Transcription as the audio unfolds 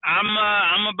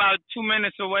I'm about 2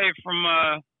 minutes away from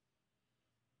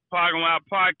parking where I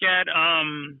park at.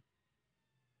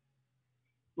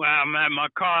 Well, I'm at my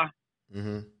car.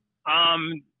 Mm-hmm.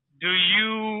 Do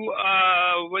you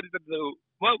what is the blue?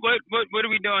 What are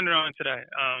we doing on today?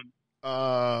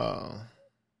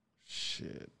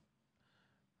 Shit.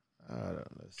 I don't know.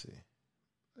 Let's see.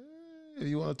 If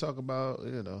you want to talk about,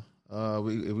 if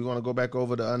we want to go back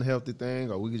over the unhealthy thing,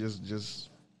 or we could just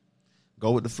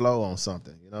go with the flow on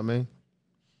something. You know what I mean?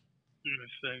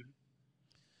 Let's see.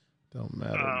 Don't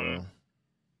matter, bro.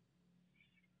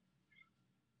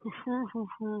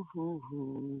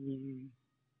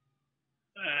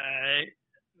 All right.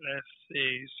 Let's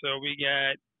see. So we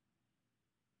got.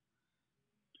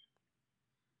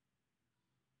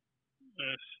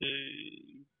 Let's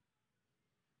see.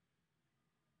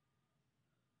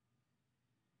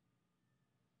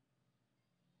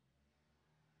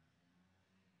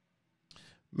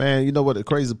 Man, you know what the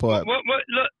crazy part? What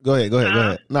look. Go ahead.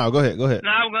 No, go ahead. No,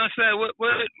 I was gonna say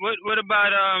what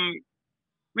about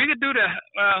we could do the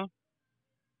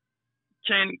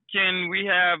can we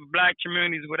have black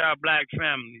communities without black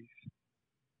families?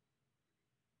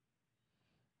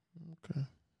 Okay.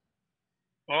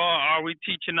 Or are we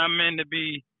teaching our men to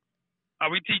be? Are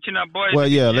we teaching our boys? Well, to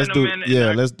be yeah, let's do. gentlemen Yeah,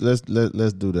 and let's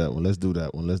do that one. Let's do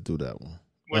that one.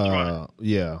 Which one?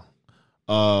 Yeah.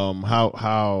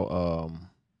 How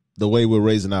the way we're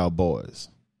raising our boys.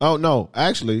 Oh no,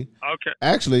 actually,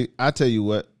 I tell you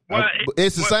what. Well,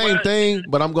 it's the same thing,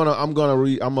 but I'm gonna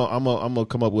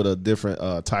come up with a different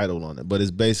title on it. But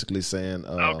it's basically saying,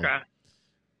 okay.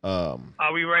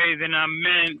 Are we raising our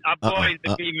men, our boys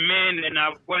to be men, and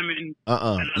our women?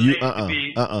 To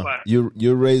be what?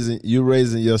 You're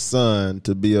raising your son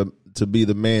to be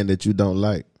the man that you don't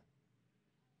like.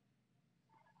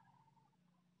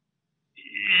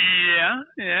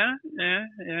 Yeah.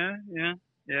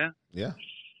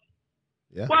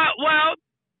 Yeah.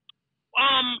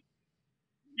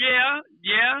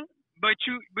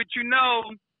 But you know.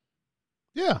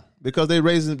 Yeah, because they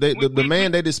raising the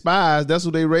man they despise. That's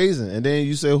who they raising, and then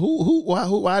you say,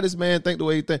 why this man think the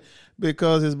way he think?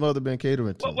 Because his mother been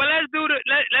catering to him. Well, let's do the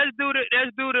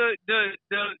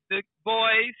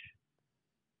boys.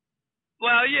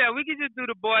 Well, yeah, we could just do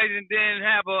the boys and then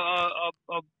have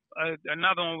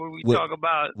another one where we talk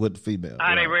about with the female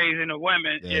how they raising the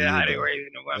women. How they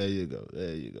raising the women. There you go.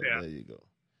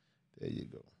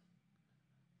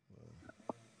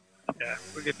 Yeah,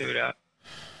 we could do that.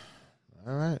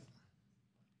 All right,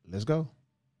 let's go.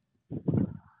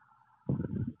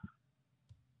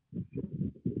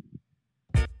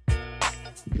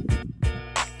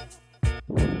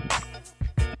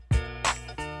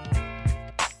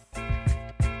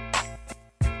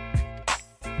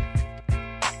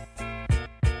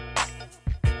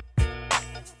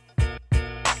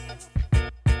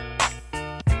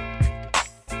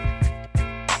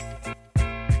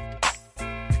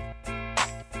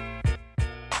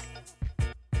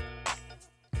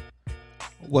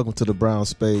 Welcome to the Brown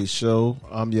Spade Show.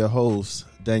 I'm your host,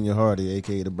 Daniel Hardy,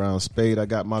 a.k.a. the Brown Spade. I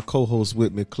got my co-host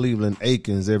with me, Cleveland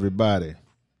Akins, everybody.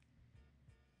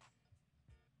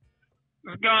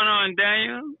 What's going on,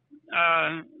 Daniel?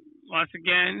 Once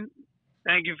again,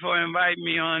 thank you for inviting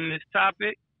me on this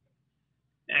topic.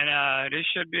 And this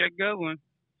should be a good one.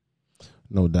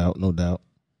 No doubt.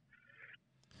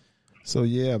 So,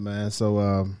 yeah, man.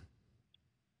 So,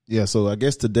 so I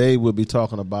guess today we'll be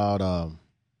talking about...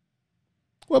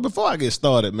 Well, before I get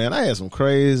started, man, I had some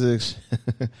crazy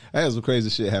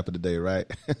shit happen today, right?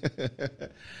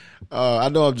 I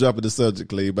know I'm jumping the subject,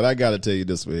 Cleve, but I got to tell you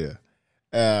this one here.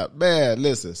 Man,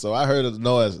 listen, so I heard of the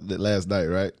noise last night,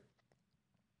 right?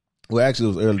 Well, actually,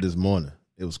 it was early this morning.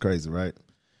 It was crazy, right?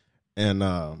 And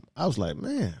I was like,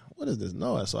 man, what is this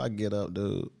noise? So I get up,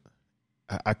 dude.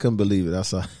 I couldn't believe it. I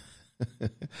saw,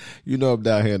 you know I'm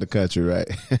down here in the country, right?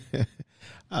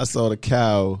 I saw the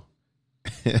cow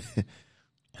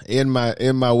in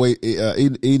my way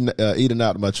eating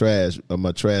out of my trash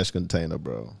container,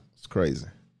 bro. It's crazy.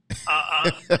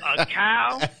 A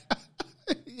cow?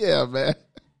 Yeah, man.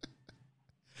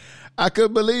 I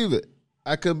couldn't believe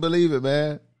it,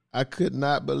 man. I could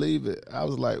not believe it. I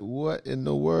was like, what in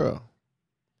the world?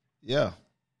 Yeah.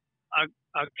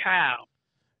 A cow.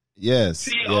 Yes.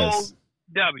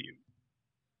 C-O-W.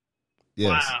 Yes.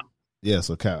 Wow. Yes,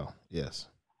 a cow. Yes.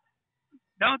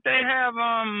 Don't they have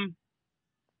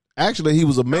Actually, he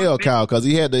was a male cow because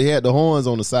he had the horns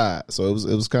on the side, so it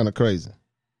was kind of crazy.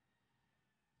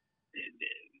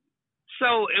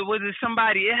 So it was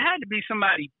somebody. It had to be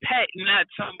somebody pet, not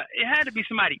somebody. It had to be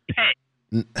somebody pet.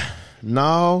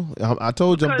 No, I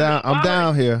told you I'm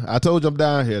down here. I told you I'm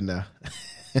down here now.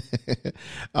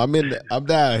 I'm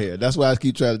down here. That's why I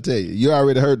keep trying to tell you. You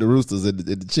already heard the roosters and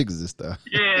the chickens and stuff.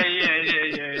 Yeah.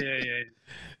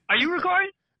 Are you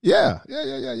recording? Yeah.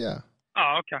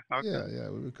 Oh, okay. Yeah,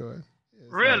 we recording.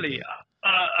 Really?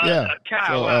 Yeah. A cow.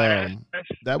 So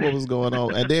that what was going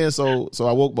on, and then so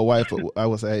I woke my wife up. I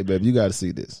was like, "Hey, babe, you got to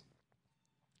see this."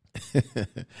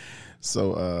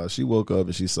 So she woke up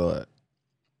and she saw it.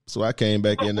 So I came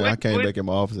back in there. I came back in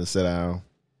my office and sat down.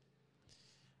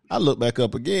 I looked back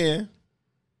up again.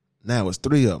 Now it's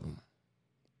 3 of them.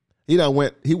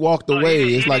 He walked away.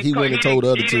 It's like he went and told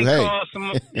the other 2, hey.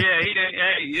 He didn't.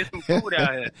 Hey, there's some food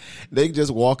out here. They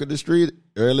just walking the street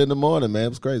early in the morning, man. It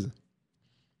was crazy.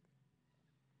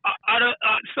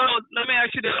 So let me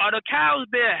ask you this: are the cows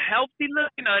there healthy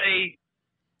looking, or are they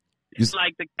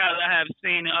like the cows I have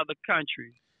seen in other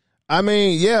countries? I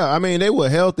mean, yeah. I mean, they were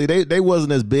healthy. They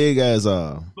wasn't as big as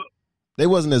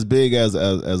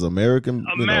American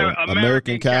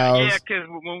American cows. Yeah, because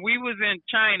when we was in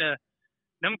China,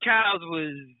 them cows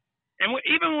was, and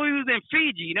even when we was in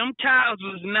Fiji, them cows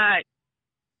was not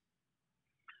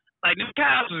like, them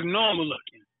cows was normal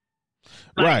looking.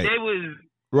 Like, right. They was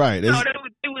right. No,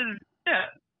 they was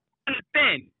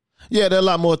thin. Yeah, they're a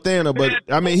lot more thinner, but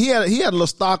I mean, he had a little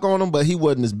stock on him, but he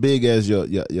wasn't as big as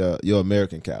your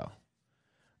American cow.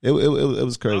 It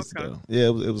was crazy though. Yeah,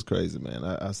 it was crazy, man.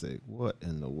 I say, what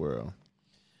in the world?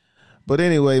 But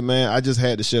anyway, man, I just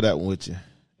had to share that one with you,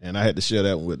 and I had to share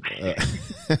that one with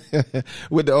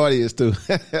with the audience too.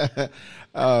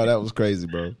 Oh, that was crazy,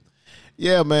 bro.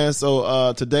 Yeah, man.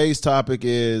 So today's topic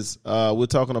is we're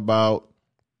talking about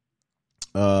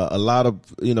a lot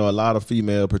of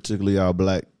female, particularly our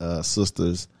black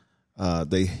sisters. A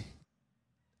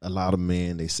lot of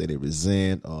men, they say they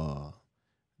resent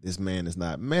this man is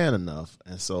not man enough.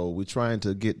 And so we're trying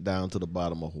to get down to the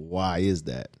bottom of why is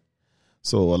that.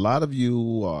 So a lot of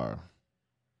you are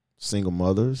single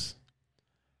mothers,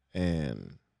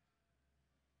 and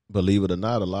believe it or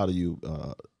not, a lot of you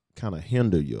kind of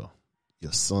hinder your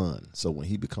son. So when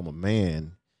he become a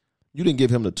man, you didn't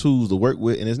give him the tools to work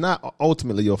with, and it's not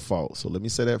ultimately your fault. So let me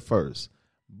say that first.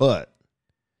 But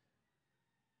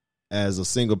as a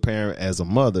single parent, as a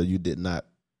mother, you didn't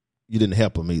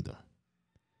help him either.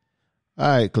 All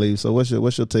right, Cleve. So what's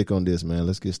your take on this, man?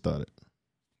 Let's get started.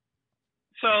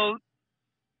 So,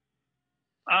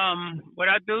 what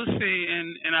I do see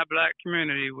in our black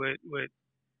community with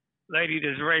ladies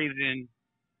that's raising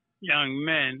young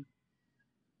men,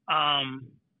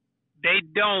 they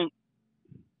don't.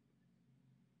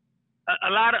 A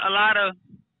lot of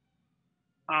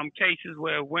cases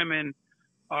where women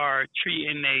are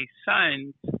treating their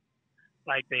sons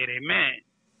like they men.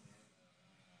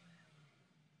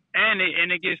 And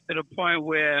it gets to the point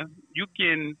where you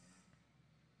can,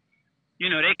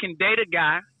 they can date a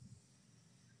guy,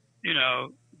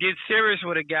 get serious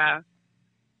with a guy,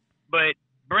 but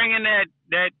bringing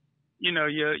that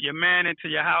your man into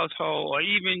your household, or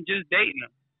even just dating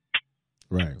him,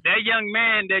 right? That young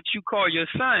man that you call your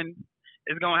son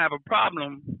is gonna have a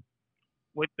problem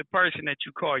with the person that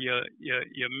you call your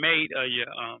mate or your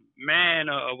man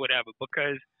or whatever,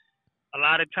 because a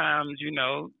lot of times,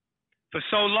 for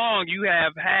so long you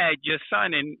have had your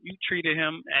son and you treated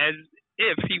him as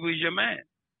if he was your man.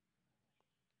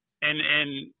 And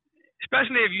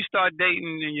especially if you start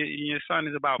dating and your son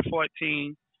is about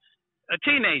 14, a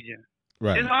teenager.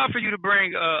 Right. It's hard for you to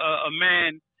bring a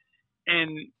man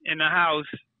in the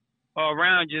house or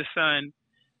around your son,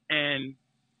 and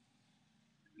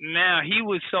now he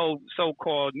was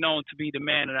so-called known to be the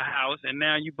man of the house, and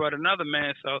now you brought another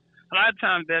man. So a lot of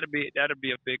times that'll be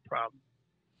a big problem.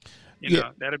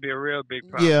 That'll be a real big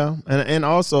problem. Yeah, and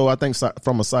also I think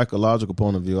from a psychological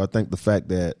point of view, I think the fact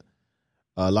that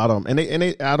a lot of them, and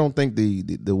they I don't think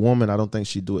the woman, I don't think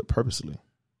she do it purposely.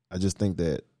 I just think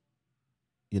that,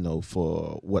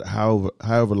 for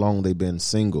however long they've been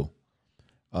single,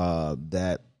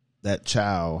 that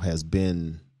child has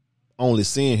been only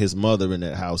seeing his mother in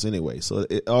that house anyway. So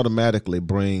it automatically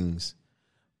brings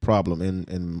problem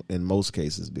in most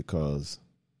cases, because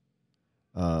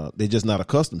they're just not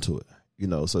accustomed to it,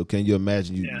 So can you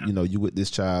imagine you with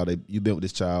this child? You've been with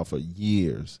this child for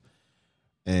years,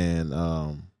 and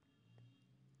all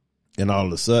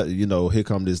of a sudden, here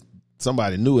come this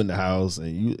somebody new in the house,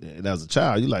 and as a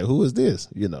child, you're like, who is this?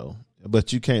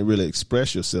 But you can't really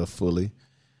express yourself fully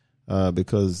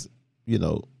because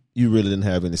you really didn't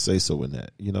have any say so in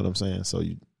that. You know what I'm saying? So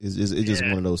it's just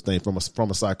one of those things from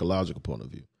a psychological point of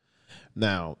view.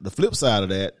 Now the flip side of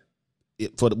that.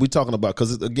 We're talking about,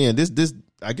 because again, this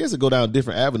I guess it go down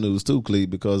different avenues too, Cleve,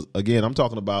 because again, I'm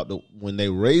talking about when they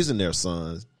raising their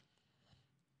sons.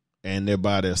 and they're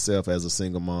by themselves as a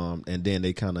single mom, and then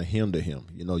they kind of hinder him.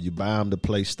 You know, you buy him the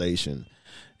PlayStation,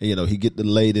 and, you know, he get the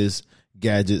latest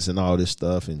gadgets and all this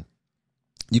stuff, and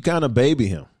you kind of baby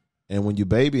him. And when you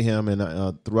baby him,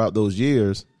 and throughout those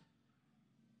years,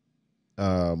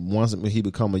 once he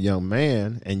become a young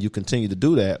man, and you continue to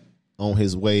do that on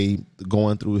his way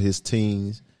going through his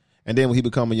teens, and then when he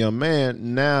become a young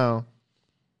man, now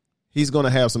he's going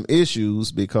to have some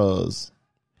issues because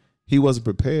he wasn't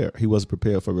prepared. He wasn't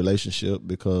prepared for a relationship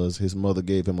because his mother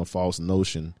gave him a false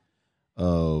notion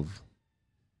of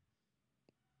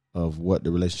what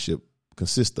the relationship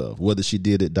consists of, whether she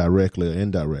did it directly or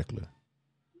indirectly.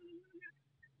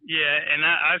 Yeah, and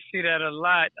I see that a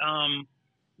lot,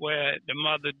 where the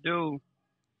mother do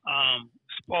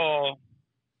spoil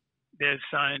their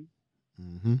son,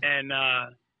 and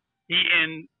he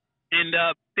end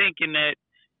up thinking that,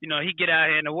 you know, he get out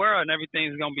here in the world and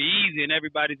everything's gonna be easy and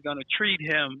everybody's gonna treat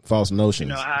him false notions.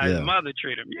 You know how his mother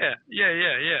treat him. Yeah.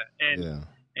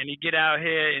 And he get out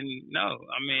here and no,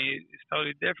 I mean it's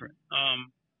totally different.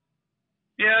 And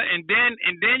then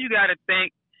you got to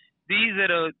think these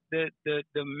are the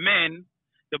men,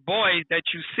 the boys that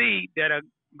you see that are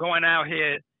going out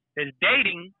here that's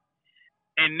dating,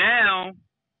 and now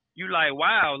you like,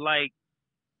 wow, like,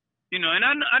 you know, and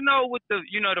I know with the,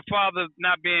 you know, the father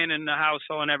not being in the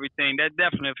household and everything, that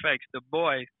definitely affects the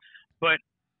boys. But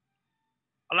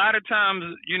a lot of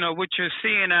times, you know, what you're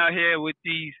seeing out here with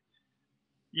these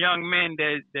young men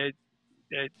that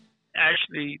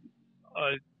actually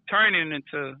are turning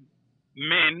into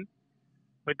men,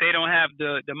 but they don't have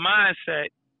the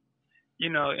mindset, you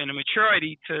know, and the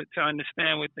maturity to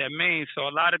understand what that means. So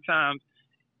a lot of times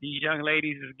these young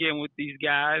ladies is getting with these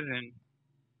guys, and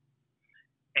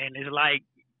it's like,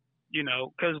 you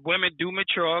know, because women do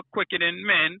mature quicker than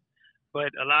men,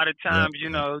 but a lot of times, you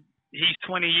know, he's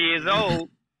 20 years old,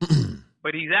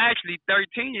 but he's actually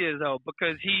 13 years old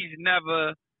because he's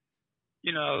never,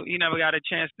 you know, he never got a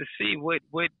chance to see what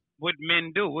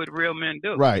men do, what real men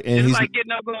do. Right. And he's like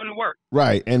getting up going to work.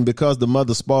 Right. And because the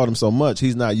mother spoiled him so much,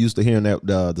 he's not used to hearing that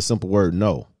the simple word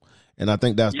no. And I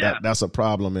think that's a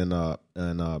problem when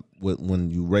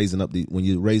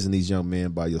you're raising these young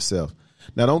men by yourself.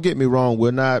 Now, don't get me wrong.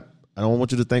 I don't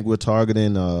want you to think we're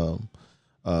targeting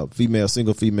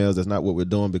single females. That's not what we're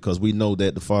doing, because we know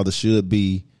that the father should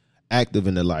be active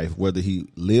in their life, whether he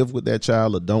live with that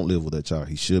child or don't live with that child.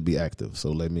 He should be active.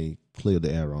 So let me clear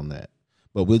the air on that.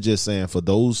 But we're just saying, for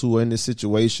those who are in this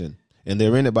situation and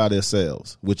they're in it by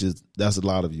themselves, that's a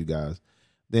lot of you guys,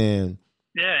 then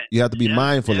you have to be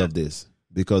mindful of this,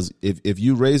 because if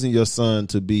you're raising your son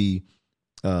to be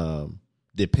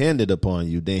dependent upon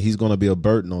you, then he's going to be a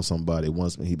burden on somebody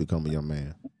once he become a young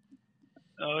man.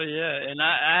 Oh yeah, and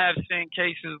I have seen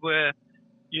cases where,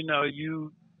 you know,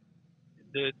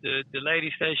 the lady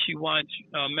says she wants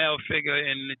a male figure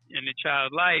in the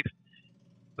child's life,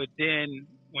 but then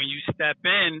when you step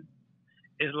in,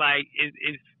 it's like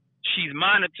she's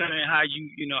monitoring how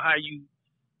you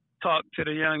talk to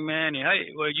the young man, and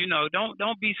hey, well, you know,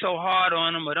 don't be so hard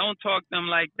on them, or don't talk to them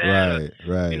like that.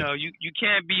 Right. You know, you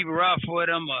can't be rough with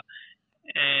them,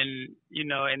 and you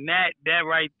know, and that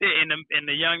right there, and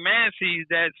the young man sees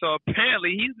that, so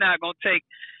apparently he's not gonna take,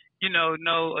 you know,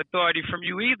 no authority from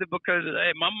you either, because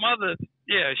hey, my mother,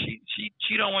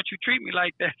 she don't want you to treat me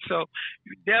like that, so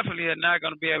you definitely are not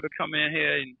gonna be able to come in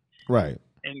here and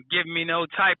give me no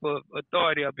type of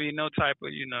authority or be no type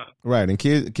of, you know. Right, and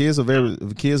kids are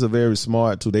very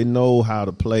smart too. They know how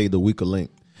to play the weaker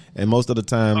link, and most of the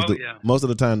time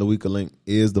the weaker link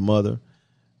is the mother.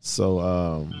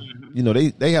 So you know,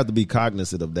 they have to be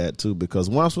cognizant of that too, because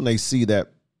once when they see that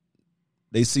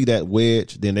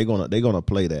wedge, then they're gonna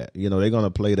play that. You know, they're gonna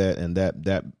play that, and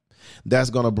that's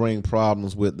gonna bring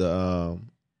problems with the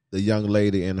young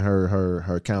lady and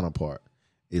her counterpart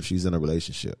if she's in a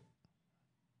relationship.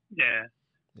 Yeah.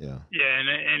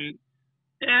 And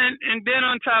then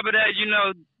on top of that, you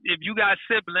know, if you got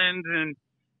siblings, and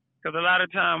because a lot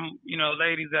of time, you know,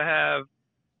 ladies that have,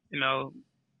 you know,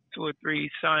 2 or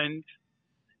 3 sons,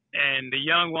 and the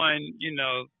young one, you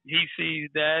know, he sees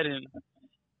that, and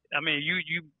I mean,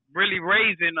 you really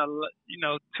raising 2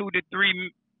 to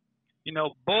 3, you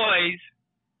know, boys,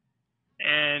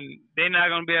 and they're not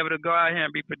going to be able to go out here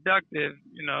and be productive,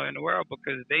 you know, in the world,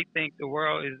 because they think the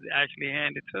world is actually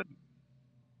handed to them,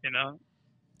 you know.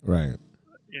 Right.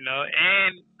 You know,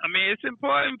 and I mean, it's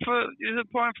important for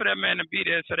that man to be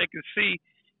there so they can see,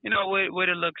 you know, what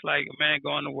it looks like, a man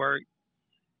going to work,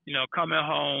 you know, coming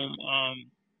home,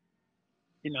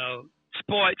 you know,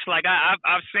 sports. Like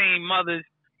I've seen mothers,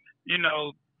 you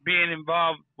know, being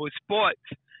involved with sports,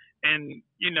 and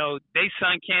you know, they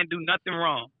son can't do nothing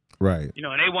wrong. Right. You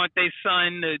know, and they want their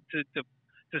son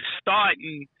to start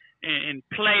and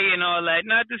play and all that.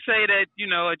 Not to say that, you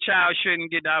know, a child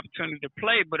shouldn't get the opportunity to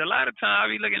play, but a lot of times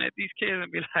I be looking at these kids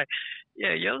and be like,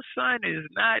 yeah, your son is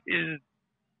not as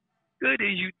good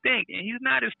as you think, and he's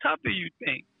not as tough as you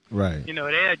think. Right. You know,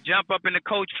 they'll jump up in the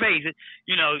coach face.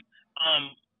 You know,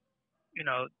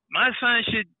 my son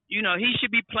should, you know, he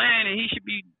should be playing and he should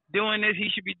be doing this, he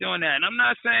should be doing that. And I'm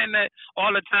not saying that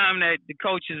all the time that the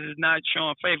coaches is not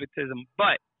showing favoritism,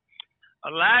 but a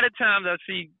lot of times I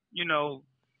see, you know,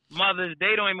 mothers,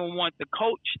 they don't even want the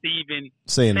coach to even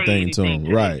say anything to him.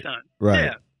 Right. Right.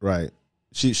 Yeah. Right.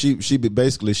 She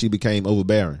became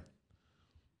overbearing.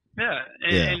 Yeah.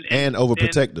 And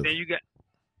overprotective. Then you got,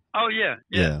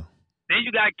 yeah. Then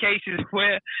you got cases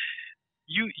where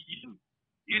you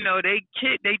know, their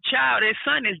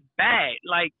son is bad.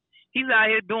 Like, he's out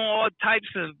here doing all types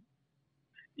of,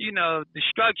 you know,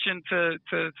 destruction to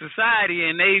society,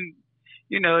 and they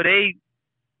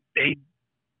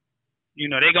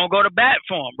gonna go to bat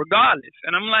for him regardless.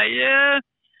 And I'm like, yeah,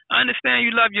 I understand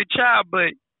you love your child,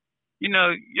 but you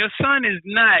know, your son is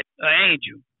not an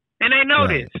angel, and they know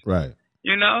this. Right.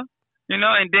 You know,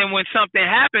 and then when something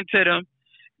happened to them,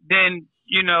 then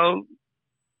you know,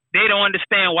 they don't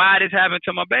understand why this happened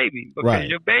to my baby, because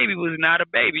your baby was not a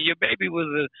baby. Your baby was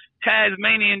a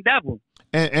Tasmanian devil.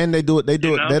 And they do it. They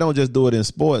do it. They don't just do it in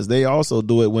sports. They also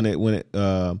do it when it.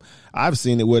 I've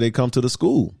seen it where they come to the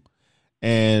school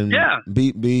and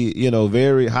be you know,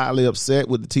 very highly upset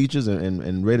with the teachers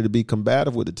and ready to be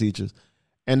combative with the teachers.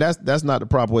 And that's not the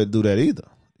proper way to do that either.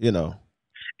 You know.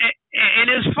 And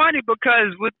it's funny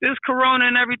because with this corona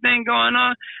and everything going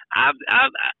on, I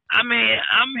mean,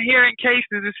 I'm hearing cases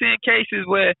and seeing cases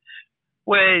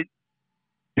where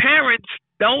parents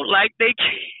don't like their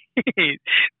kids.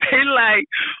 They like,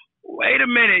 wait a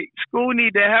minute, school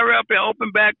need to hurry up and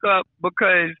open back up,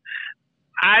 because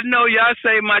I know y'all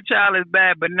say my child is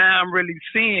bad, but now I'm really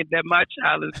seeing that my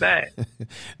child is bad.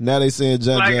 Now they saying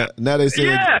John. Now they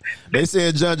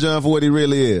saying John for what he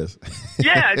really is.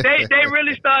 Yeah, they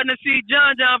really starting to see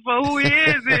John for who he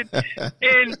is,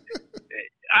 and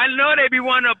I know they be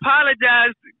wanting to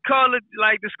apologize, call it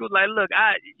like the school, like, look,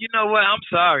 you know what, I'm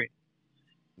sorry.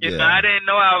 You know, I didn't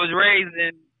know I was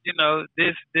raising, you know,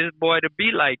 this boy to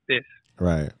be like this.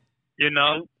 Right. You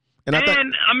know, and I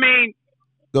mean.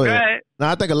 Go ahead.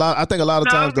 Now, I think a lot of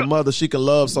times the mother, she can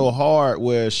love so hard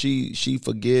where she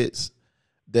forgets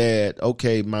that,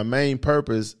 okay, my main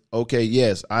purpose, okay,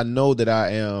 yes, I know that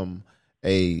I am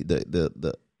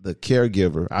the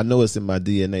caregiver. I know it's in my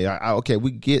DNA. Okay,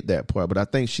 we get that part, but I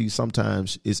think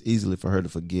sometimes it's easily for her to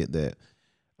forget that,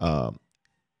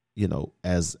 you know,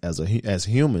 as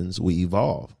humans, we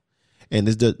evolve, and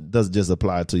this doesn't just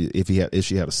apply to if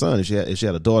she had a son, if she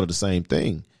had a daughter, the same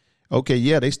thing. Okay,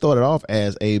 yeah, they started off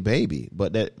as a baby,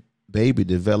 but that baby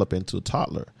developed into a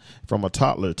toddler, from a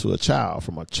toddler to a child,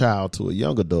 from a child to a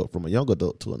young adult, from a young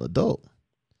adult to an adult.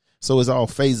 So it's all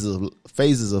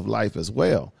phases of life as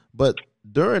well. But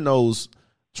during those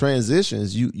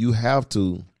transitions, you have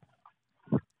to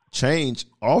change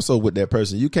also with that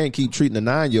person. You can't keep treating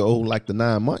the 9-year-old like the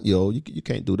 9-month-old. You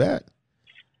can't do that.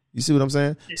 You see what I'm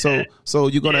saying? Yeah. So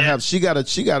you're gonna have she gotta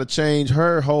change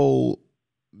her whole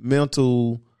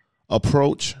mental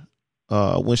approach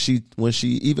when she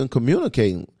even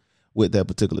communicating with that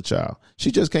particular child.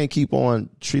 She just can't keep on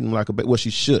treating them like a baby. Well, she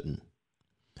shouldn't.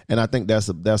 And I think that's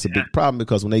a big problem,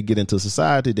 because when they get into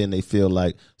society, then they feel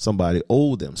like somebody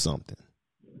owed them something,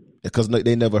 because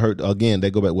they never heard, again,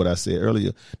 they go back to what I said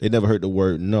earlier, they never heard the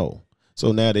word no.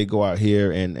 So now they go out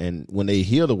here and when they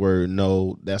hear the word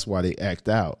no, that's why they act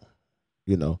out,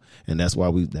 you know, and that's why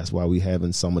we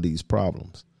having some of these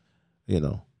problems, you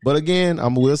know. But again, I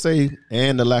will say,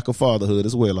 and the lack of fatherhood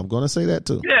as well. I'm going to say that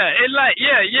too.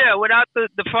 Yeah, without the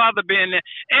father being there.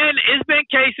 And it's been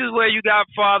cases where you got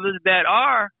fathers that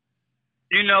are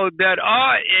in,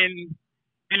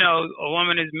 you know, a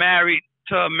woman is married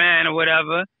to a man or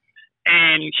whatever,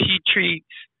 and she treats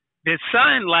the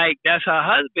son like that's her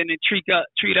husband, and treat her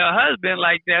husband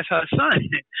like that's her son.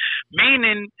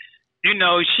 Meaning, you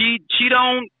know, she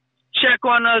don't check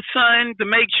on her son to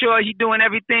make sure he's doing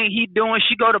everything he's doing.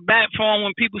 She go to bat for him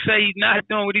when people say he's not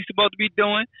doing what he's supposed to be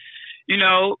doing, you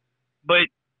know. But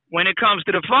when it comes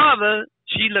to the father,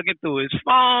 she looking through his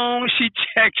phone. She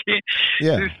checking,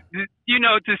 you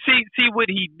know, to see what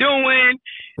he's doing.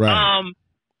 Right.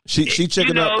 She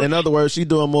checking up. In other words, she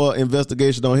doing more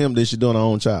investigation on him than she doing her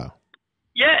own child.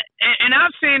 Yeah, and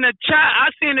I've seen a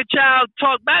child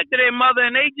talk back to their mother,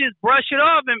 and they just brush it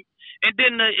off, and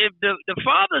then if the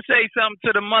father say something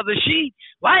to the mother, she,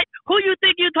 what? Who you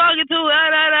think you talking to?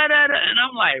 And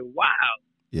I'm like, wow.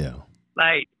 Yeah.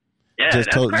 Like, Yeah,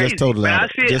 just that's crazy. just totally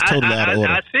out of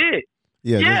order. I see it.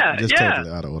 Yeah, just totally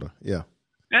out of order. Yeah,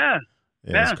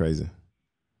 it's crazy.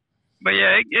 But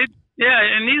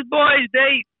and these boys,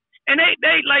 they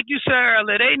like you said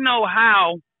earlier, they know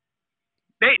how.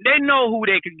 They know who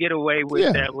they could get away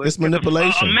with that with. It's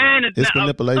manipulation. A man is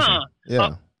manipulation.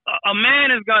 A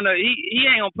man is gonna he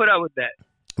ain't gonna put up with that.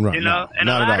 Right. You know, and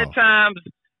a not lot at of times,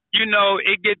 you know,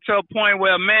 it gets to a point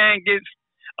where a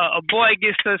boy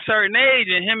gets to a certain age,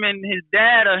 and him and his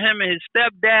dad, or him and his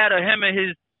stepdad, or him and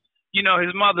his, you know,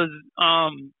 his mother's,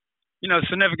 you know,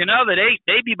 significant other,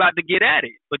 they be about to get at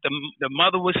it. But the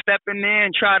mother was stepping in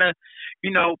and try to,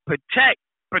 you know, protect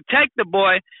the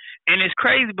boy. And it's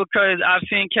crazy because I've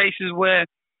seen cases where,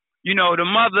 you know, the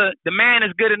man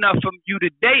is good enough for you to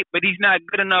date, but he's not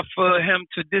good enough for him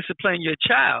to discipline your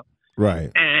child.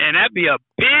 Right. And that'd be a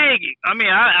big, I mean,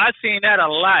 I've seen that a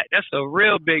lot. That's a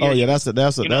real big issue. Yeah, that's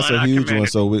a huge one.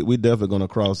 So we definitely going to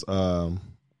cross,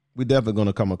 we definitely going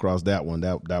to come across that one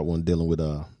dealing with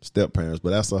step parents,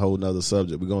 but that's a whole nother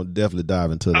subject. We're going to definitely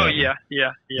dive into that.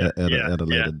 At a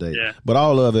later date. Yeah. But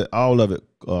all of it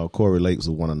correlates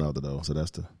with one another though. So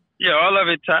that's yeah, all of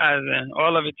it ties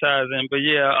in. But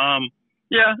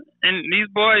and these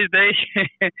boys, they,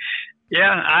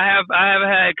 I have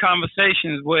had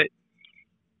conversations with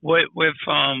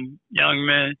young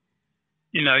men,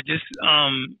 you know, just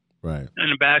right in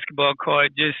the basketball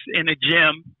court, just in the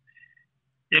gym,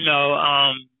 you know,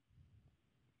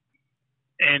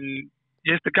 and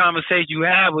just the conversation you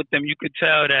have with them, you could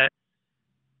tell that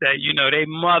you know, their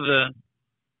mother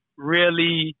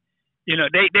really, you know,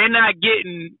 they're not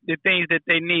getting the things that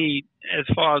they need as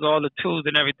far as all the tools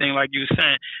and everything, like you were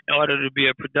saying, in order to be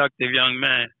a productive young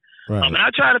man. Right. And I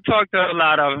try to talk to a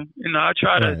lot of them. You know, I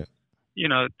try to, you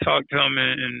know, talk to them,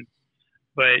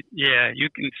 but yeah, you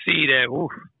can see that.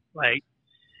 Oof, like,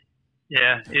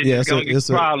 it's gonna be a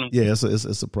problem.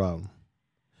 It's a problem.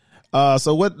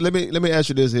 So what? Let me ask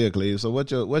you this here, Cleve. So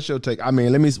what's your take? I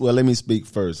mean, let me speak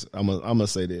first. I'm gonna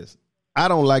say this. I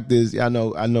don't like this. I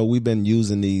know we've been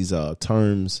using these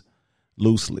terms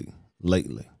loosely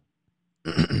lately,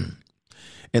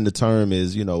 and the term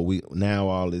is, you know, we now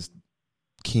all this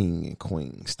king and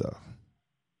queen stuff.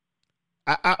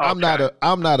 I'm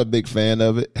not a big fan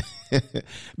of it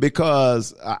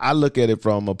because I look at it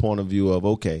from a point of view of,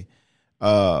 okay,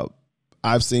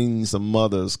 I've seen some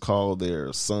mothers call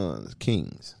their sons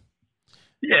kings.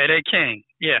 Yeah, they king.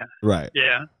 Yeah. Right.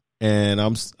 Yeah. And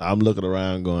I'm looking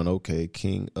around going, okay,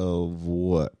 king of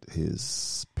what?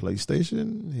 His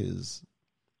PlayStation?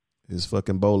 His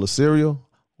fucking bowl of cereal?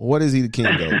 What is he the king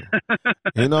of?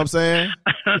 You know what I'm saying?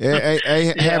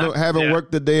 Haven't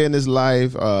worked a day in his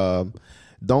life.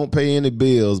 Don't pay any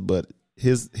bills, but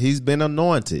he's been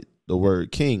anointed, the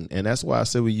word king. And that's why I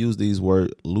say we use these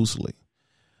words loosely.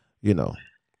 You know.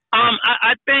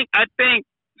 I think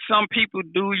some people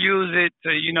do use it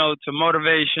to, you know, to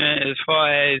motivation as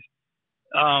far as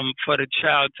for the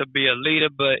child to be a leader,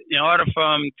 but in order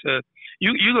for him to,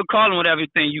 you could call him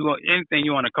anything you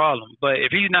want to call him, but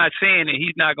if he's not saying it,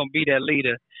 he's not going to be that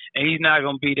leader, and he's not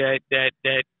going to be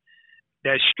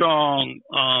that strong,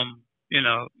 you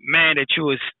know, man that you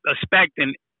was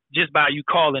expecting just by you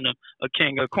calling him a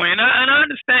king or queen. And I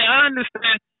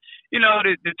understand, you know,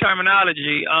 the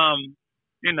terminology.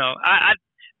 You know, I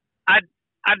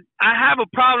have a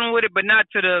problem with it, but not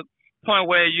to the point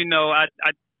where, you know,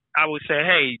 I would say,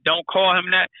 hey, don't call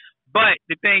him that. But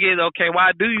the thing is, okay,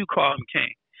 why do you call him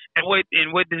king? And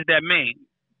what does that mean?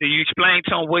 Do you explain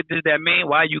to him what does that mean?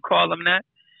 Why you call him that?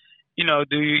 You know,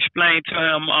 do you explain to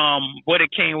him what a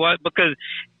king was? Because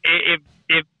if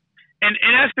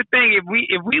that's the thing,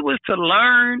 if we was to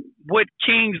learn what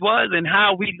kings was and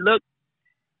how we looked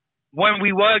when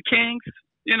we were kings,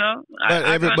 you know,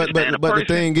 but the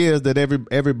thing is that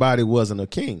everybody wasn't a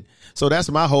king. So that's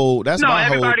my whole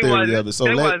theory of it. So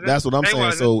that's what I'm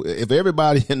saying. So if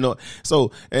everybody, you know,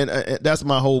 and that's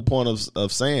my whole point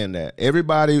of saying that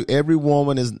every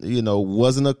woman is, you know,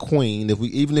 wasn't a queen.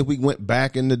 Even if we went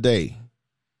back in the day,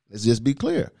 let's just be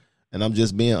clear, and I'm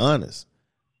just being honest.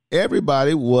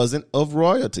 Everybody wasn't of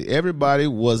royalty. Everybody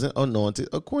wasn't anointed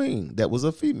a queen. That was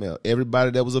a female. Everybody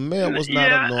that was a male was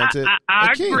not anointed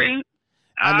a king. Agree.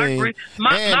 I mean, agree.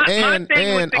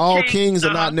 And all kings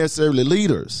are not necessarily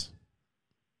leaders.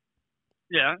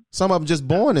 Yeah. Some of them just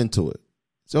born into it.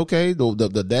 It's okay.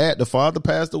 The father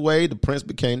passed away. The prince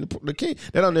became the king.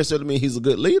 That don't necessarily mean he's a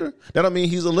good leader. That don't mean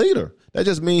he's a leader. That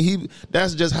just means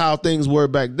that's just how things were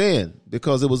back then,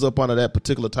 because it was up under that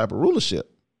particular type of rulership.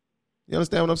 You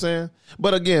understand what I'm saying?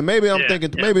 But again, maybe I'm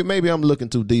thinking, maybe I'm looking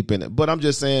too deep in it. But I'm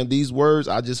just saying these words,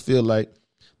 I just feel like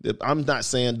I'm not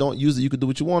saying don't use it. You can do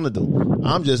what you want to do.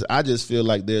 I just feel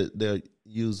like they're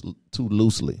used too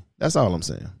loosely. That's all I'm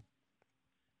saying.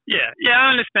 Yeah,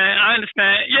 I understand.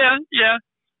 Yeah.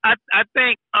 I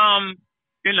think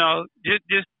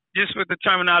just with the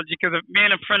terminology, because me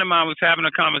and a friend of mine was having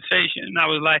a conversation, and I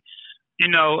was like,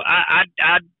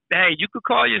 hey, you could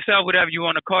call yourself whatever you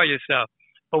want to call yourself,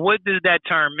 but what does that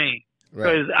term mean?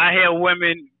 Because I hear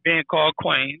women being called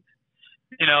queens,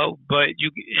 but in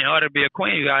order to be a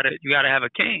queen, you gotta have a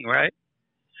king, right?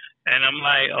 And I'm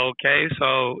like, okay,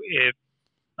 so if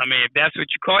that's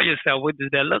what you call yourself, what does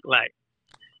that look like?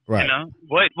 Right.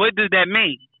 What does that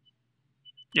mean?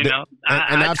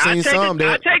 I've seen some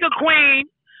that I take a queen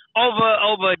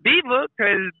over a diva,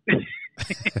 because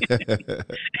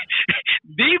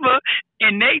diva,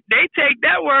 and they take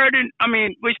that word, and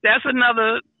which that's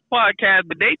another podcast,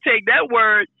 but they take that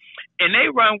word and they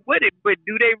run with it. But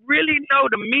do they really know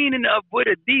the meaning of what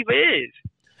a diva is?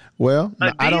 Well,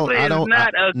 a diva is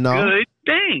not a good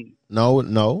thing.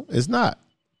 No, it's not.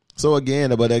 So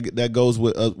again, but that goes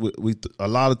with we a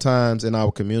lot of times in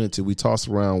our community we toss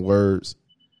around words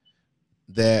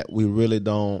that we really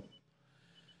don't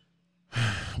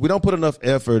put enough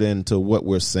effort into what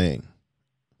we're saying.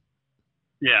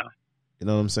 Yeah. You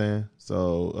know what I'm saying?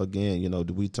 So again,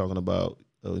 we talking about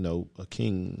a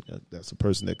king, that's a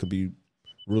person that could be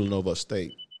ruling over a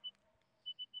state.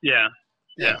 Yeah.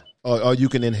 Or you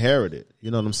can inherit it.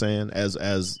 You know what I'm saying?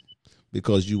 As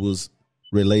because you was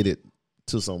related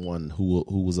to someone who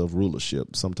was of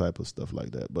rulership, some type of stuff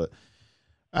like that. But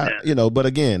but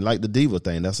again, like the diva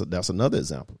thing, that's another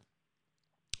example.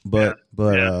 But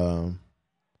I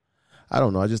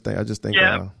don't know. I just think.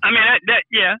 Yeah,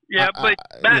 but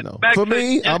back for to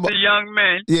me, I'm the young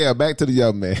man. Yeah, back to the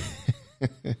young man.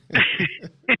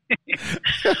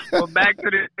 Well, back to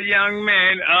the young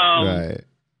man. Right.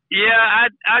 Yeah,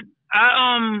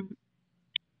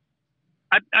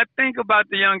 I think about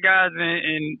the young guys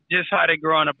and just how they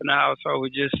growing up in the household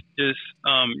with just their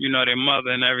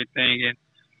mother and everything, and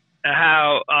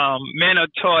how men are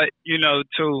taught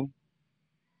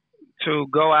to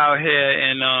go out here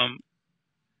and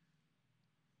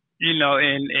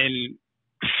and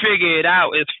figure it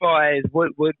out as far as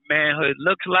what manhood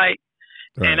looks like.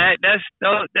 Right. And that's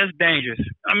dangerous.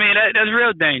 That's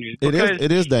real dangerous.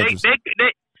 It is dangerous.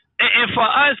 And for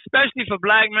us, especially for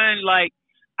black men, like,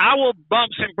 our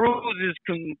bumps and bruises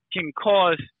can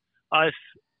cause us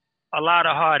a lot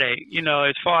of heartache,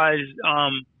 as far as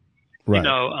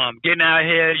getting out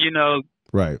here,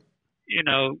 right,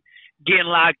 getting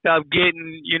locked up,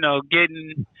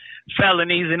 getting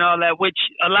felonies and all that, which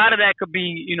a lot of that could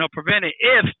be, prevented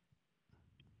if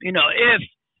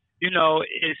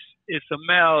it's a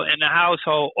male in the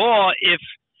household, or if,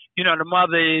 the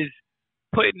mother is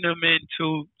putting them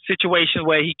into situations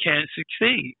where he can't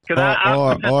succeed.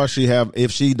 Or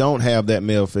if she don't have that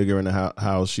male figure in the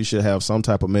house, she should have some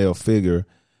type of male figure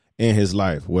in his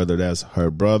life, whether that's her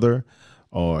brother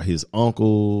or his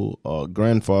uncle or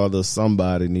grandfather.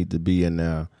 Somebody need to be in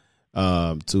there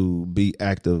to be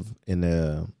active in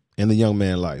the young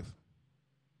man life.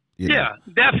 Yeah,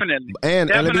 definitely. And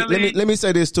let me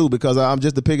say this too, because I'm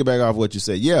just to piggyback off what you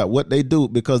said. Yeah, what they do,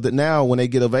 because now when they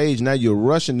get of age, now you're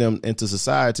rushing them into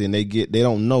society, and they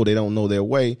don't know their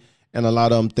way, and a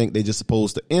lot of them think they just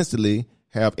supposed to instantly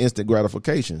have instant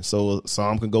gratification. So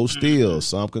some can go steal,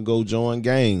 some can go join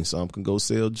gangs, some can go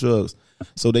sell drugs,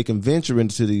 so they can venture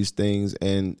into these things,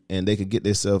 and they can get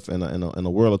themselves in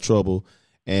a world of trouble,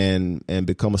 and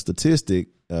become a statistic,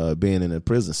 being in the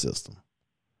prison system.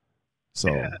 So,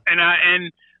 yeah.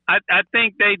 And I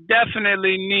think they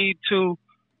definitely need to,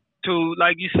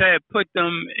 like you said, put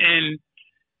them in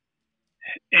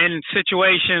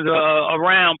situations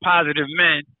around positive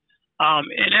men. And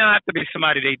it don't have to be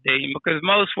somebody they dating, because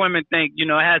most women think, it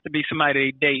has to be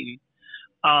somebody they dating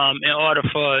in order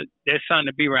for their son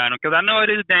to be around them. Because I know it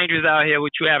is dangerous out here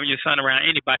with you having your son around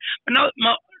anybody. But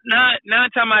nine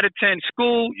times out of 10,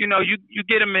 school, you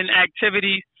get them in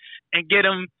activities and get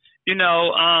them,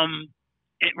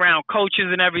 around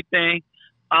coaches and everything.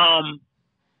 I'm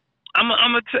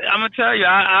gonna tell you,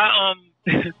 I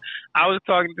was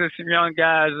talking to some young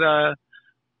guys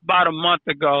about a month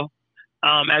ago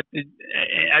at the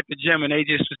gym, and they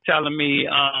just was telling me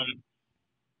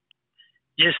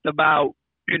just about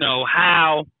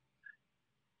how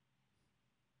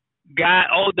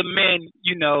older men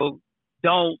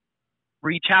don't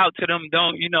reach out to them,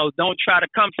 don't try to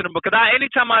come to them, because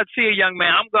anytime I see a young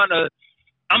man,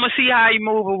 I'm gonna see how he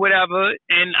move or whatever,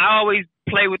 and I always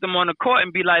play with them on the court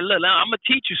and be like, look, I'm gonna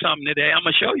teach you something today. I'm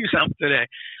gonna show you something today.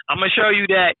 I'm gonna show you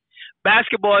that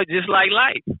basketball is just like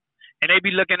life. And they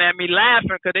be looking at me laughing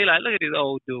because they like, look at this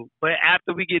old dude. But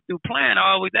after we get through playing,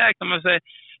 I always ask them, I say,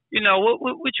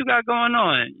 what you got going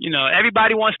on?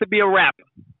 Everybody wants to be a rapper.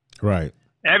 Right.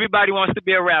 Everybody wants to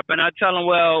be a rapper. And I tell them,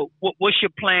 well, what's your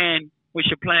plan? What's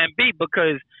your plan B?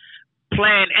 Because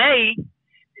plan A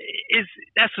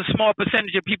that's a small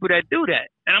percentage of people that do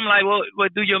that. And I'm like, well,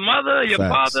 do your mother, your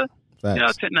Facts. father?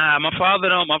 Facts. Nah, my father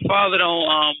don't, my father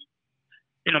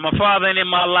ain't in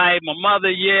my life. My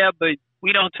mother, yeah, but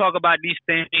we don't talk about these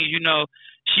things.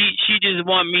 She just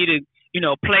want me to,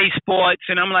 play sports.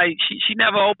 And I'm like, she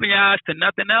never opened your eyes to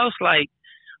nothing else. Like,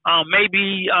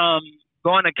 maybe,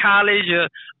 going to college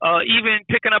or even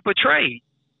picking up a trade.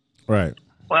 Right.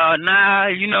 Well, nah,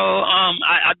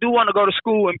 I do want to go to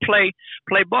school and play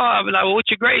ball. I be like, well,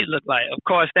 what's your grades look like? Of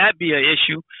course, that'd be an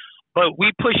issue. But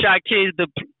we push our kids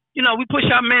we push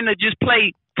our men to just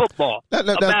play football,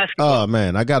 basketball. Oh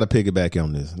man, I got to piggyback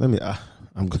on this.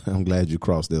 I'm glad you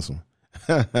crossed this one.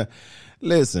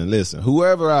 Listen.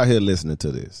 Whoever out here listening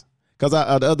to this, because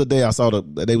the other day I saw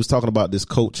they was talking about this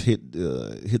coach hit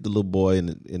the little boy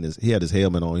in his. He had his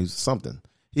helmet on.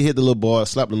 He hit the little boy,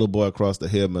 slapped the little boy across the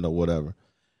helmet or whatever.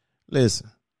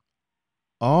 Listen,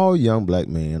 all young black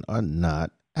men are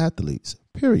not athletes.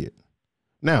 Period.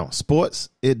 Now, sports,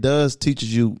 it does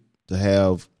teaches you to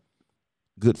have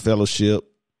good fellowship,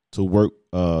 to work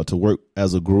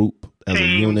as a group, as a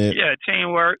unit. Yeah,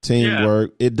 teamwork. Yeah.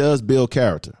 It does build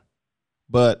character.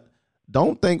 But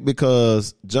don't think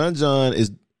because John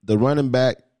is the running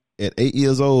back at 8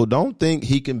 years old, don't think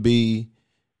he can be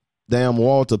damn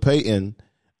Walter Payton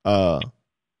 10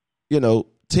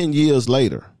 years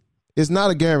later. It's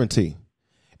not a guarantee.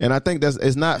 And I think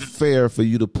it's not fair for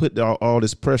you to put all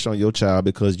this pressure on your child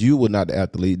because you were not the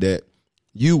athlete that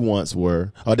you once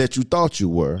were or that you thought you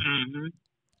were. Mm-hmm.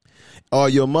 Or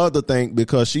your mother think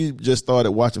because she just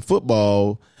started watching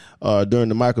football during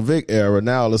the Michael Vick era,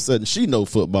 now all of a sudden she know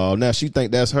football. Now she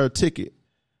think that's her ticket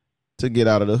to get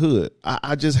out of the hood.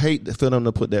 I just hate for them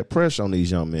to put that pressure on these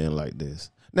young men like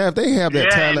this. Now, if they have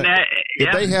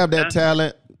that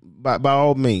talent, by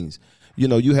all means,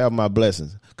 you have my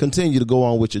blessings. Continue to go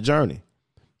on with your journey.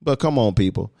 But come on,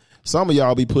 people. Some of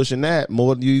y'all be pushing that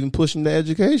more than you even pushing the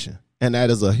education. And that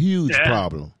is a huge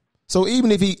problem. So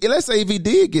even if he did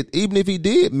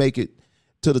make it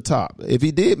to the top, if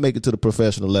he did make it to the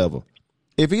professional level,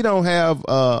 if he don't have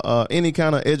any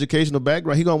kind of educational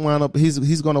background, he's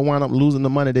gonna wind up losing the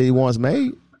money that he once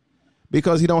made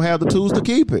because he don't have the tools to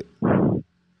keep it.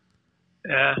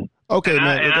 Yeah. Okay,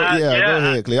 man. Go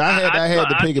ahead, Cleo. I had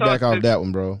to piggyback off that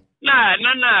one, bro. Nah.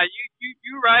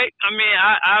 You right. I mean,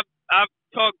 I've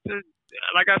talked to,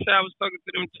 like I said, I was talking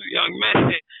to them two young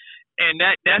men, and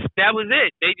that was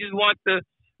it. They just want to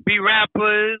be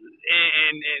rappers,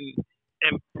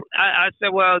 and I said,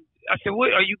 what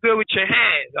are you good with your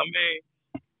hands?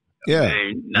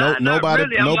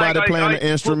 Nobody like, playing the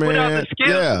instrument. What other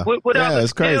skills? What other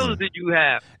skills did you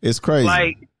have? It's crazy.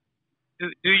 Like,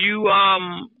 do you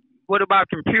what about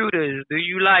computers? Do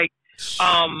you like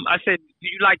I said, do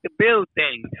you like to build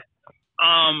things?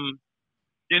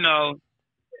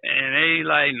 And they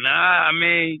like, nah, I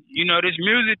mean, this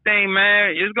music thing,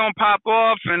 man, it's gonna pop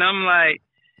off. And I'm like,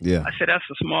 yeah. I said, that's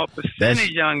a small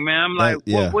percentage, young man. I'm like,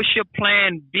 what's your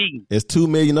plan B? There's 2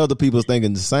 million other people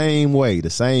thinking the same way, the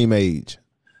same age.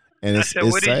 And I said,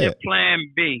 what is your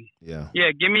plan B? Yeah.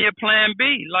 Yeah, give me your plan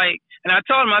B. Like, and I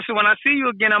told them, I said, when I see you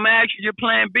again, I'm going to ask you your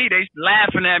plan B. They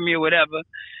laughing at me or whatever.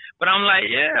 But I'm like,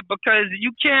 yeah, because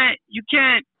you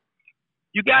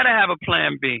got to have a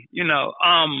plan B.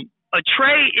 A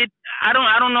trade, I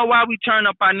don't know why we turn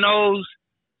up our nose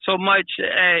so much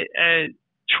at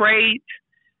trades.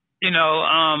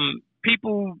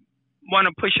 People want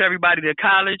to push everybody to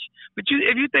college. But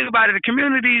if you think about it, the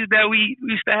communities that we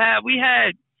used to have, we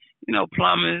had,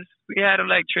 plumbers, we had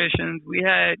electricians, we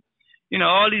had,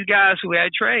 all these guys who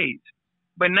had trades.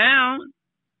 But now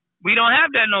we don't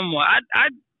have that no more.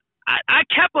 I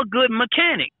kept a good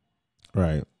mechanic.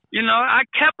 Right. I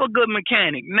kept a good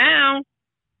mechanic. Now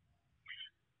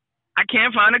I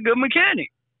can't find a good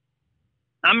mechanic.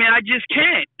 I mean, I just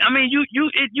can't. I mean,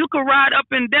 you could ride up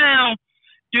and down,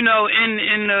 in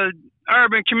the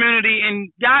urban community,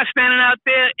 and guys standing out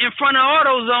there in front of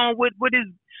AutoZone with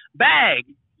his bag,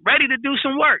 ready to do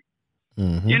some work.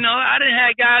 Mm-hmm. I didn't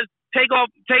have guys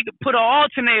put an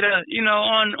alternator,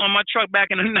 on my truck back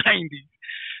in the 90s,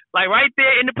 like right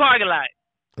there in the parking lot.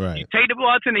 Right. You take the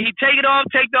alternator, he take it off,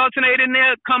 take the alternator in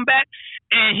there, come back,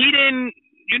 and he didn't.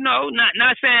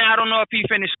 Not saying I don't know if he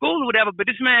finished school or whatever, but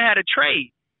this man had a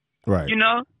trade. Right.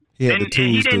 He had the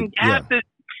tools he didn't have to.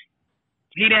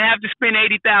 He didn't have to spend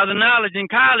 $80,000 in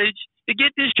college to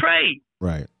get this trade.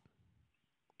 Right.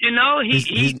 You know,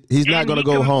 he's not going to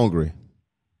go hungry.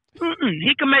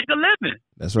 He can make a living.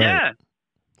 That's right. Yeah.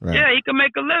 Right. Yeah, he can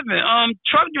make a living.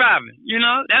 Truck driving, you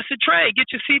know, that's a trade. Get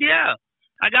your CDL.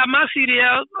 I got my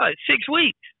CDL, 6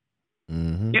 weeks.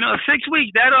 Mm-hmm. You know, 6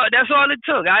 weeks. That's all it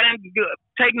took. I didn't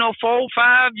take no 4 or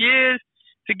 5 years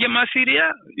to get my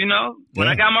CDL. You know, when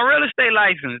I got my real estate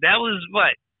license, that was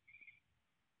what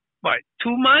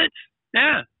 2 months?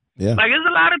 Yeah. Yeah. Like, there's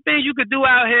a lot of things you could do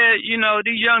out here. You know,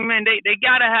 these young men, they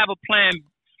gotta have a plan.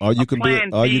 Or you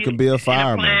can be a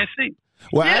fireman. Plan C.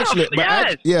 Well,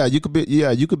 Yeah, you could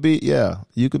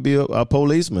be a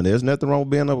policeman. There's nothing wrong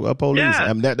with being a policeman. Yeah.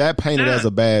 I mean, that painted as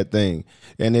a bad thing.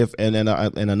 And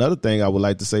another thing I would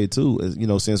like to say too is, you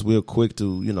know, since we're quick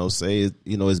to, you know, say,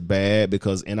 you know, it's bad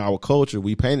because in our culture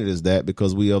we paint it as that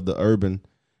because we of the urban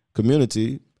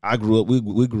community.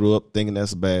 We grew up thinking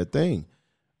that's a bad thing.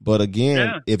 But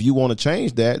again, if you want to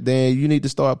change that, then you need to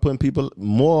start putting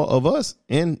more of us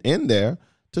in there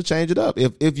to change it up.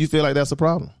 If you feel like that's a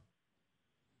problem.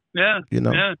 Yeah. You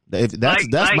know, if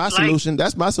that's my solution.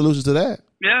 That's my solution to that.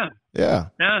 Yeah. Yeah.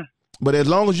 Yeah. But as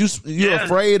long as you're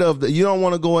afraid of you don't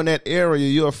want to go in that area.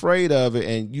 You're afraid of it,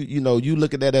 and you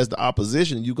look at that as the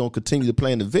opposition. You're gonna continue to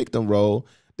play in the victim role.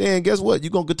 Then guess what?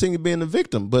 You're gonna continue being the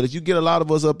victim. But if you get a lot of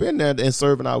us up in there and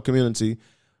serving our community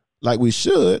like we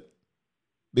should,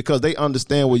 because they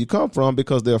understand where you come from,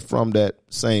 because they're from that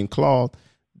same cloth,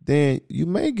 then you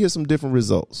may get some different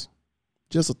results.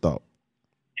 Just a thought.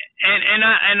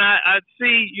 And I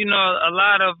see, you know, a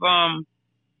lot of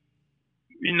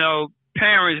you know,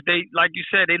 parents, they, like you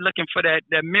said, they looking for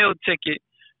that meal ticket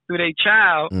through their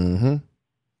child. Mm-hmm.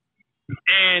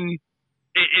 And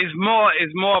it's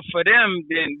more for them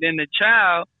than the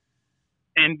child.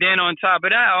 And then on top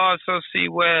of that, I also see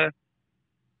where,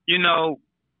 you know,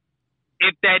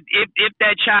 if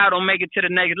that child don't make it to the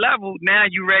next level, now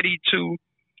you ready to,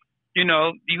 you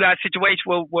know, you got a situation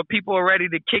where people are ready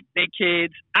to kick their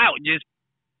kids out, just,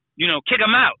 you know, kick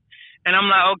them out. And I'm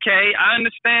like, okay, I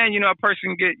understand, you know, a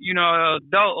person get, you know, an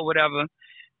adult or whatever,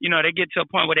 you know, they get to a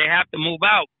point where they have to move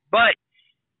out, but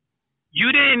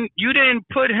you didn't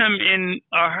put him in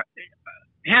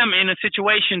a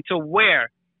situation to where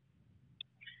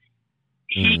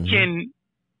he can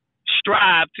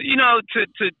strive to, you know,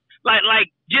 to like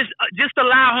just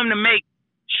allow him to make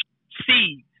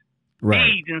seeds.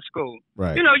 Right. Seeds in school.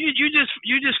 Right. You know, you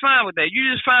just fine with that.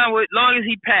 You just fine with, long as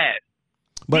he passed.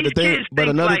 But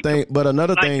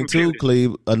another thing too,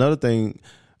 Cleve. Another thing,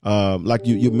 like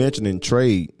you mentioned in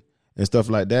trade and stuff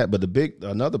like that. But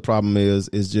another problem is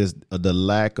just the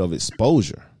lack of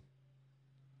exposure.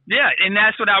 Yeah, and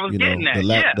that's what I was getting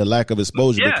at. The lack of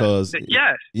exposure because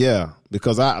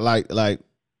because I like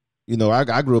you know,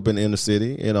 I grew up in the inner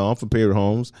city. You know, I'm from Perry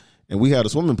Homes, and we had a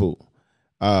swimming pool.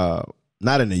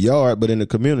 Not in the yard, but in the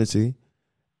community.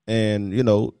 And, you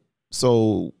know,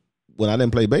 so when I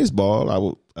didn't play baseball,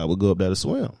 I would go up there to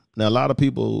swim. Now, a lot of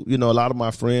people, you know, a lot of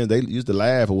my friends, they used to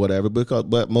laugh or whatever,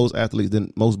 but most athletes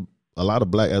a lot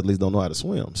of black athletes don't know how to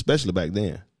swim, especially back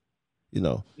then, you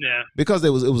know. Yeah. Because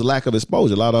it was a lack of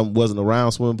exposure. A lot of them wasn't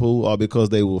around swimming pool, or because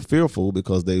they were fearful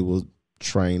because they were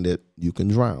trained that you can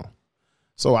drown.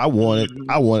 So I wanted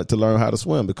to learn how to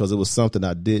swim because it was something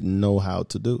I didn't know how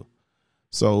to do.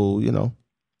 So, you know,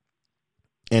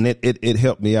 and it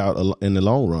helped me out in the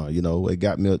long run. You know, it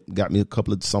got me a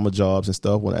couple of summer jobs and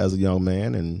stuff as a young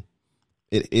man, and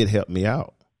it helped me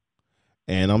out.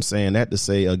 And I'm saying that to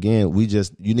say, again,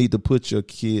 you need to put your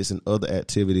kids in other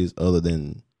activities other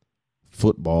than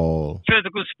football.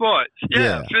 Physical sports.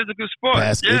 Yeah. Physical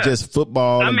sports. It's just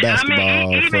football and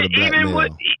basketball for the black male.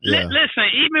 Listen,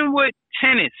 even with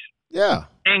tennis. Yeah.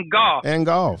 And golf.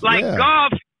 Like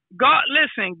golf.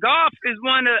 Listen, golf is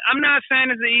one of, I'm not saying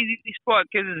it's an easy sport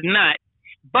because it's not,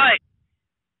 but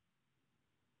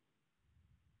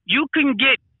you can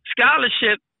get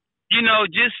scholarship, you know,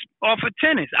 just off of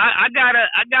tennis. I got a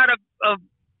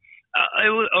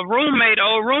roommate,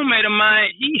 old roommate of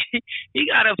mine. He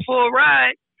got a full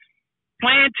ride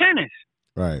playing tennis.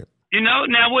 Right. You know,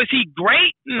 now was he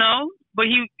great? No, but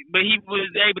he was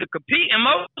able to compete. And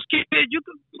most kids,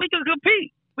 we can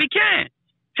compete. We can.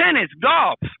 Tennis,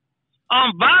 golf.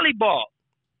 Volleyball,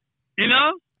 you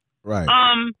know? Right.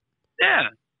 Yeah.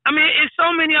 I mean, it's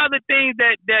so many other things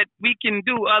that we can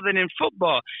do other than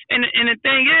football. And the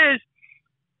thing is,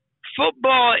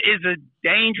 football is a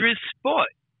dangerous sport.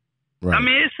 Right. I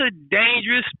mean, it's a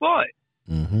dangerous sport.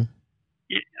 Mm-hmm.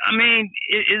 I mean,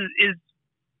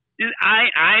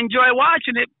 I enjoy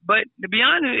watching it, but to be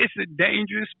honest, it's a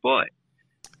dangerous sport.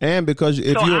 And because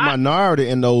if you're a minority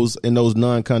in those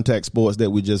non-contact sports that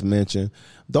we just mentioned,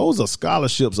 those are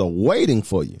scholarships are waiting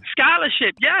for you.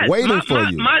 Scholarship, yes. Waiting for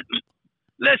you.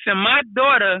 Listen, my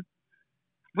daughter,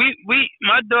 we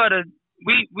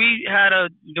had her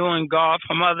doing golf.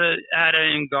 Her mother had her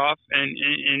in golf and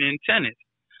in tennis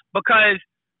because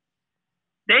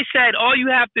they said all you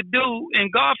have to do in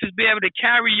golf is be able to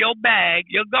carry your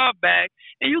golf bag,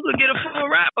 and you could get a full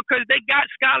ride because they got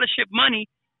scholarship money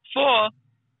for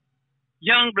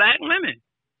young black women.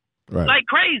 Right. Like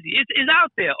crazy. It's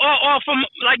out there. Or from,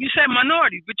 like you said,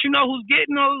 minorities. But you know who's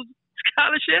getting those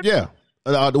scholarships? Yeah.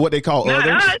 What they call Not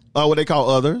others? us. What they call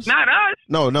others? Not us.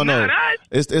 No. Not us.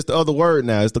 It's the other word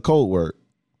now. It's the code word.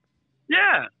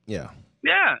 Yeah. Yeah.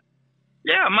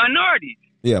 Minorities.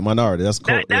 Yeah, minority. That's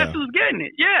code. That's who's getting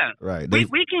it. Yeah. Right.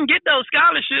 We can get those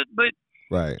scholarships, but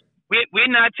right. We're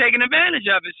not taking advantage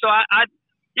of it. So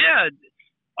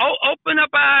open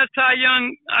up our eyes to our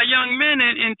young men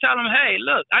and tell them, hey,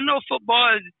 look, I know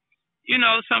football is,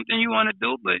 something you want to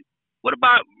do, but what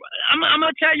about? I'm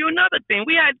gonna tell you another thing.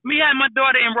 We had my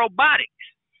daughter in robotics.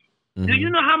 Mm-hmm. Do you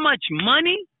know how much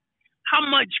money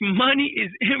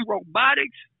is in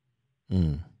robotics?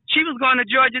 Mm. She was going to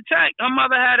Georgia Tech. Her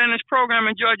mother had in this program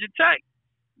in Georgia Tech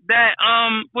that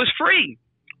was free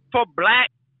for black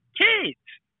kids.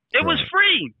 It was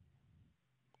free.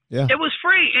 Yeah. It was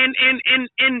free, and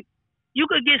you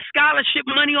could get scholarship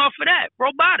money off of that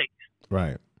robotics.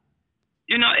 Right.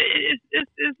 It's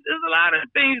a lot of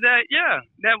things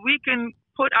that we can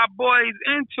put our boys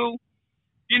into,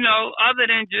 other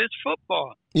than just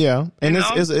football. Yeah, and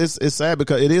it's sad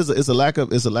because it's a lack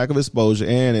of exposure,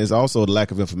 and it's also a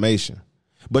lack of information.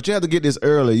 But you have to get this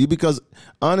early, because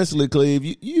honestly,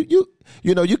 Cleve, you're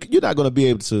not going to be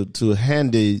able to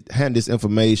hand this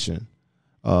information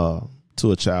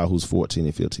to a child who's 14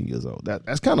 and 15 years old.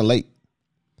 That's kind of late.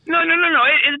 No.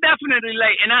 It's definitely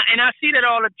late, and I see that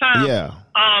all the time. Yeah.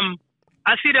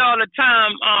 I see that all the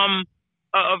time.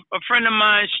 A friend of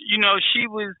mine, she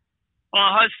was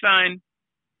on her son,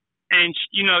 and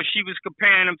she was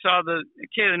comparing him to other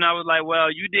kids, and I was like,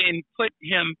 well, you didn't put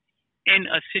him in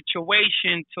a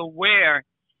situation to where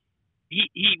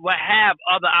he would have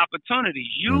other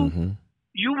opportunities.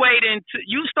 You wait until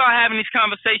you start having these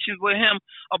conversations with him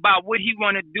about what he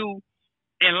want to do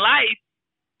in life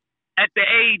at the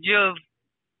age of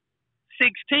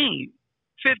 16,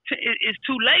 15. It's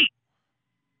too late.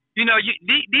 These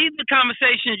are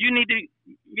conversations you need to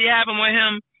be having with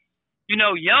him,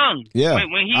 young. Yeah.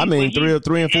 When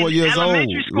 3 and 4 years old.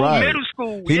 School, right. Middle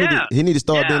school. He need to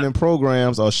start being in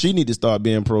programs, or she need to start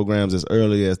being in programs as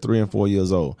early as 3 and 4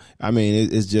 years old.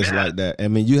 It's just like that.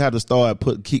 You have to start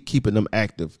keeping them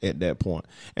active at that point.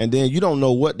 And then you don't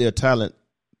know what their talent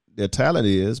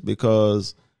is,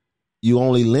 because you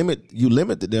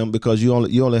limited them because you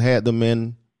only had them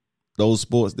in those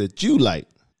sports that you like,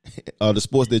 or the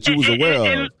sports that you was aware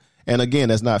of. And again,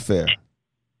 that's not fair.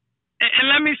 And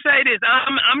let me say this: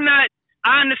 I'm not.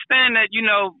 I understand that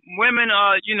women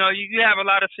are. You have a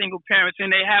lot of single parents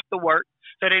and they have to work,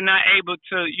 so they're not able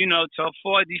to to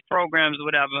afford these programs or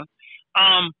whatever.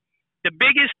 The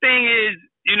biggest thing is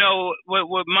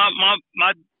with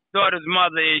my daughter's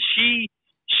mother is she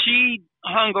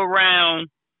hung around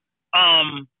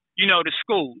the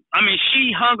school.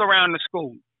 She hung around the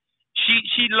school.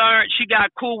 She learned. She got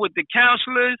cool with the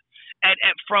counselors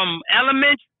from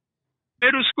elementary,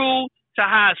 middle school to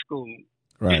high school.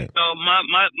 Right.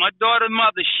 My daughter's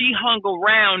mother, she hung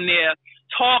around there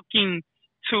talking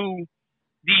to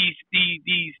these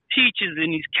teachers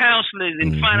and these counselors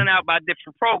and finding out about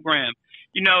different programs.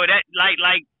 That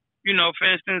for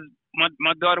instance,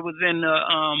 my daughter was in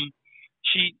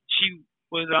she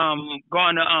was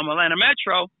going to Atlanta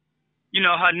Metro.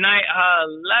 Her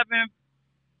 11th,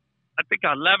 I think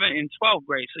 11th and 12th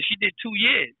grade. So she did 2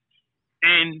 years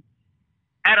and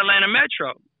at Atlanta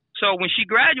Metro. So when she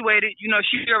graduated, she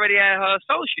already had her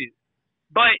associates.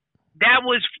 But that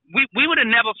was we would have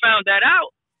never found that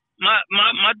out.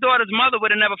 My daughter's mother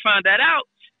would have never found that out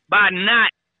by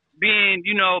not being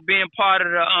part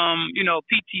of the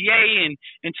PTA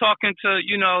and talking to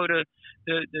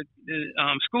the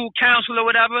school council or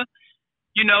whatever.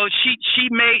 She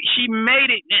made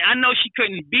it. I know she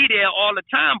couldn't be there all the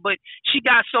time, but she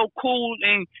got so cool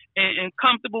and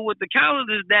comfortable with the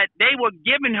counselors that they were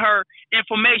giving her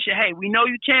information. Hey, we know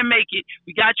you can't make it.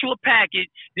 We got you a package.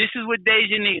 This is what days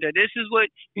you need, or this is what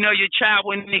your child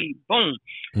would need. Boom.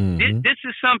 Mm-hmm. This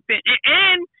is something.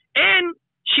 And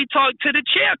she talked to the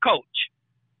chair coach,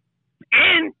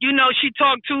 and she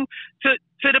talked to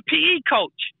the PE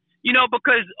coach.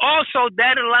 Because also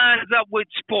that aligns up with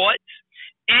sports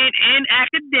and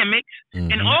academics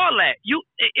and all that.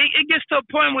 It gets to a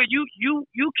point where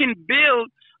you can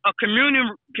build a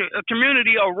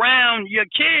community around your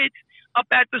kids up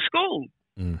at the school.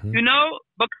 You know,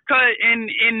 because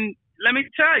and let me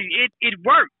tell you, it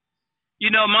worked. You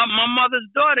know, my mother's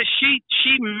daughter,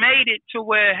 she made it to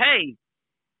where, hey,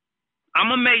 I'm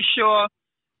gonna make sure,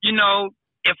 you know,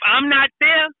 if I'm not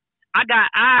there, I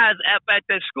got eyes up at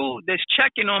that school that's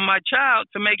checking on my child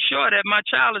to make sure that my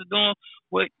child is doing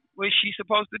what she's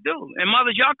supposed to do. And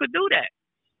mothers, y'all could do that.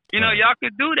 You know, y'all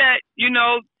could do that. You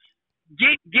know,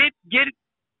 get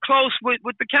close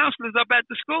with the counselors up at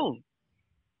the school.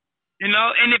 You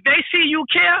know, and if they see you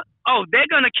care,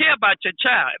 they're gonna care about your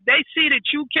child. If they see that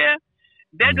you care,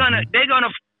 they're gonna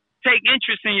take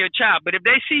interest in your child. But if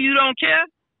they see you don't care,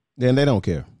 then they don't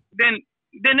care. Then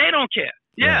they don't care.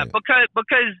 Yeah, right.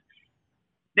 because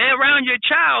they're around your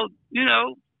child. You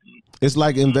know, it's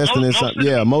like investing in something.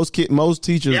 Yeah, most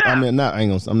teachers. Yeah. I mean,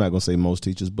 I'm not gonna say most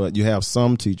teachers, but you have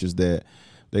some teachers that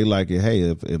they like it. Hey,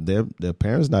 if their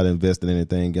parents not investing in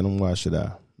anything, get them. Why should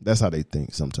I? That's how they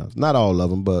think sometimes. Not all of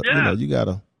them, but you know, you got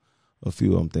a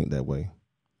few of them think that way.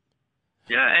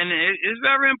 Yeah, and it's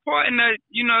very important that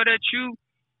you know that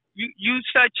you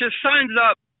set your sons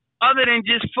up other than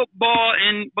just football,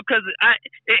 and because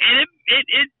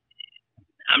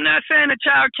I'm not saying a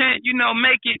child can't, you know,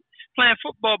 make it playing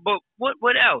football, but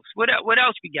what else? What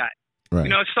else we got? Right. You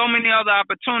know, so many other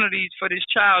opportunities for this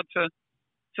child to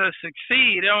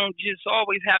succeed. It don't just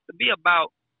always have to be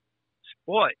about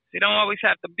sports. It don't always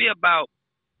have to be about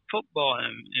football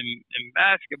and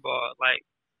basketball. Like,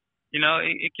 you know,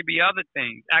 it could be other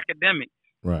things, academics.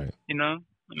 Right. You know,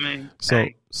 I mean.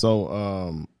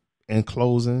 So in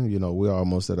closing, you know, we're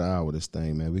almost at an hour of this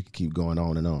thing, man. We can keep going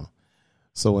on and on.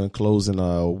 So in closing,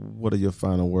 what are your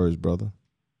final words, brother?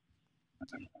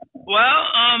 Well,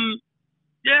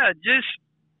 yeah, just,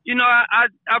 you know,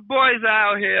 our boys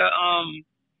out here,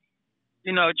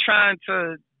 you know, trying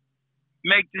to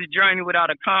make this journey without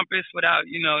a compass, without,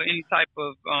 you know, any type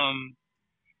of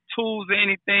tools or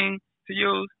anything to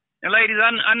use. And ladies,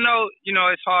 I know, you know,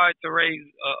 it's hard to raise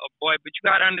a boy, but you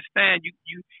got to understand,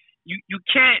 you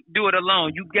can't do it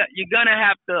alone. You're gonna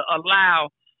have to allow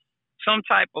some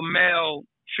type of male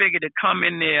figure to come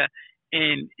in there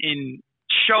and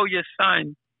show your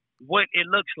son what it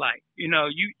looks like. You know,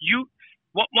 you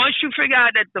once you figure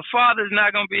out that the father's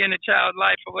not gonna be in the child's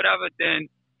life or whatever, then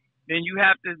you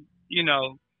have to, you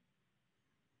know,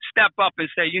 step up and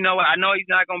say, you know what, I know he's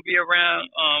not gonna be around.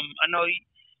 I know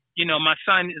you know, my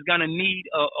son is gonna need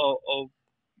a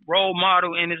role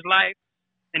model in his life,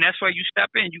 and that's where you step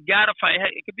in. You gotta find. Hey,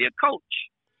 it could be a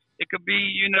coach, it could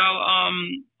be, you know,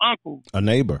 uncle, a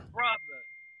neighbor, brother,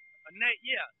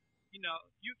 yeah. You know,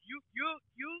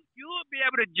 you'll be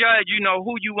able to judge, you know,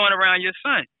 who you want around your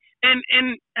son. And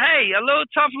hey, a little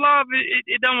tough love,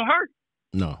 it don't hurt.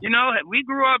 No. You know, we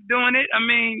grew up doing it. I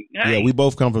mean, hey. Yeah, we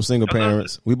both come from single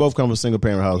parents. We both come from single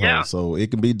parent households, yeah. So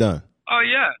it can be done. Oh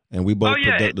yeah. And we both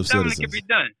productive citizens. It can be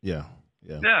done. Yeah.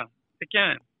 Yeah, it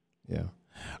can. Yeah.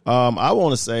 I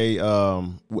want to say,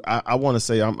 I want to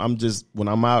say, I'm just, when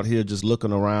I'm out here just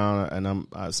looking around,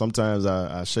 and sometimes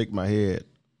I shake my head.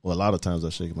 Well, a lot of times I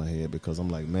shake my head because I'm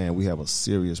like, man, we have a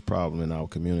serious problem in our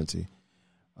community.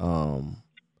 I'm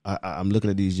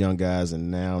looking at these young guys,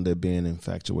 and now they're being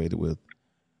infatuated with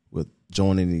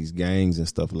joining these gangs and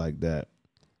stuff like that.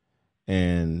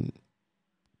 And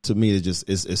to me,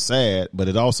 it's sad, but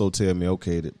it also tells me,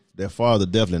 okay, that their father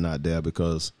definitely not there,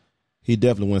 because he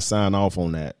definitely wouldn't sign off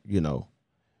on that, you know.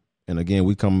 And again,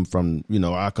 we come from, you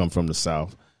know, I come from the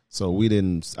South. So I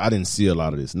didn't see a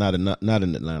lot of this, not in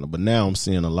Atlanta, but now I'm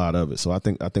seeing a lot of it. So I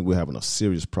think we're having a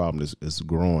serious problem. It's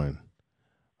growing,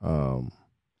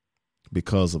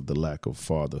 because of the lack of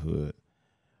fatherhood.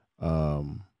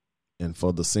 And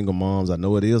for the single moms, I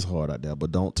know it is hard out there,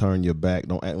 but don't turn your back.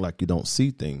 Don't act like you don't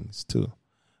see things too.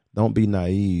 Don't be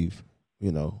naive.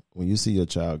 You know, when you see your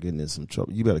child getting in some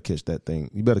trouble, you better catch that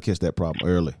thing. You better catch that problem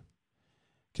early.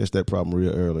 Catch that problem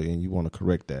real early, and you want to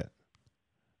correct that.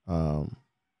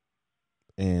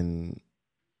 And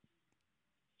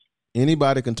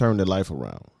anybody can turn their life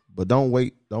around, but don't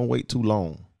wait too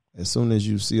long. As soon as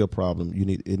you see a problem,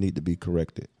 it need to be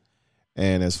corrected.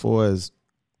 And as far as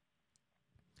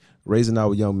raising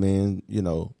our young men, you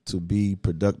know, to be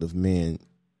productive men,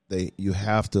 you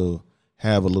have to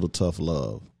have a little tough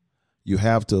love. You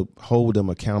have to hold them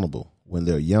accountable when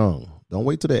they're young. Don't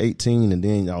wait till they're 18 and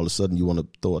then all of a sudden you want to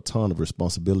throw a ton of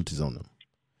responsibilities on them.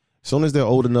 As soon as they're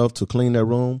old enough to clean their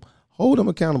room, hold them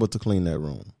accountable to clean that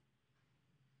room.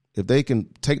 If they can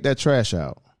take that trash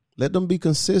out, let them be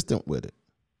consistent with it.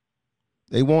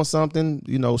 They want something,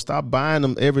 you know, stop buying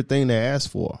them everything they ask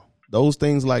for. Those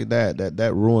things like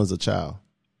that ruins a child.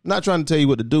 I'm not trying to tell you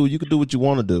what to do. You can do what you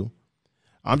want to do.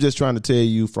 I'm just trying to tell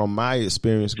you from my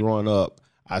experience growing up,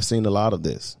 I've seen a lot of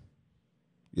this.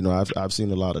 You know, I've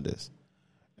seen a lot of this.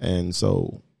 And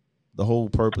so the whole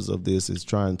purpose of this is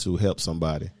trying to help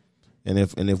somebody. And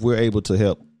if we're able to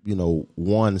help, you know,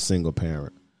 one single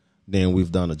parent, then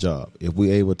we've done a job. If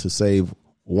we're able to save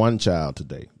one child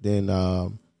today, then,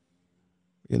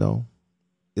 you know,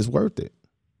 it's worth it.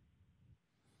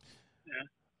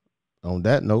 Yeah. On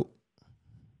that note,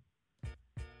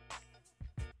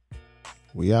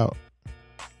 we out.